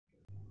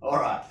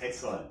Alright,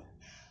 excellent.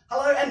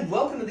 Hello and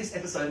welcome to this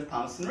episode of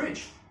Palmerston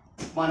Ridge.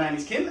 My name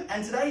is Kim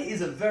and today is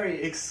a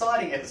very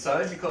exciting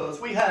episode because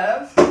we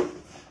have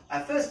our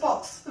first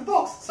box of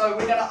books. So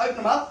we're going to open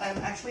them up and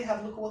actually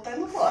have a look at what they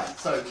look like.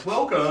 So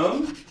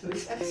welcome to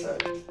this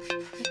episode.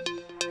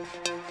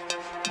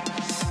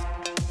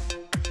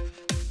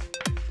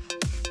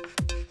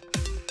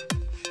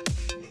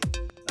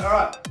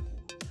 Alright,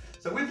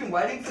 so we've been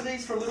waiting for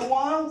these for a little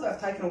while. They've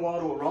taken a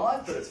while to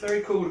arrive, but it's very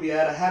cool to be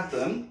able to have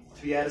them,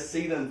 to be able to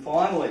see them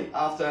finally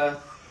after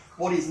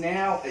what is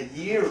now a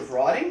year of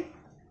writing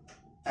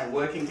and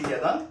working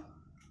together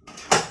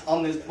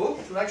on this book,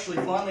 to actually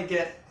finally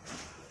get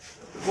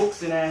the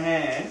books in our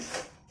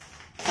hands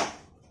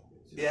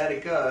to be able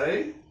to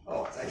go.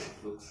 Oh, it actually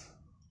looks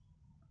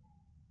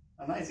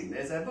amazing.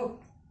 There's our book,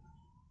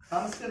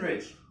 Palmerston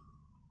Ridge.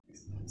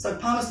 So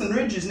Palmerston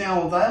Ridge is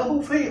now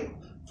available for you.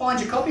 Find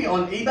your copy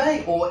on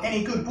eBay or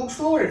any good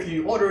bookstore. If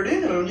you order it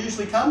in, it'll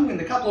usually come in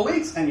a couple of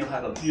weeks and you'll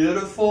have a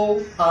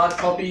beautiful hard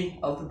copy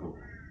of the book.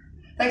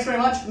 Thanks very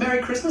much.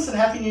 Merry Christmas and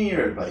Happy New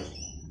Year, everybody.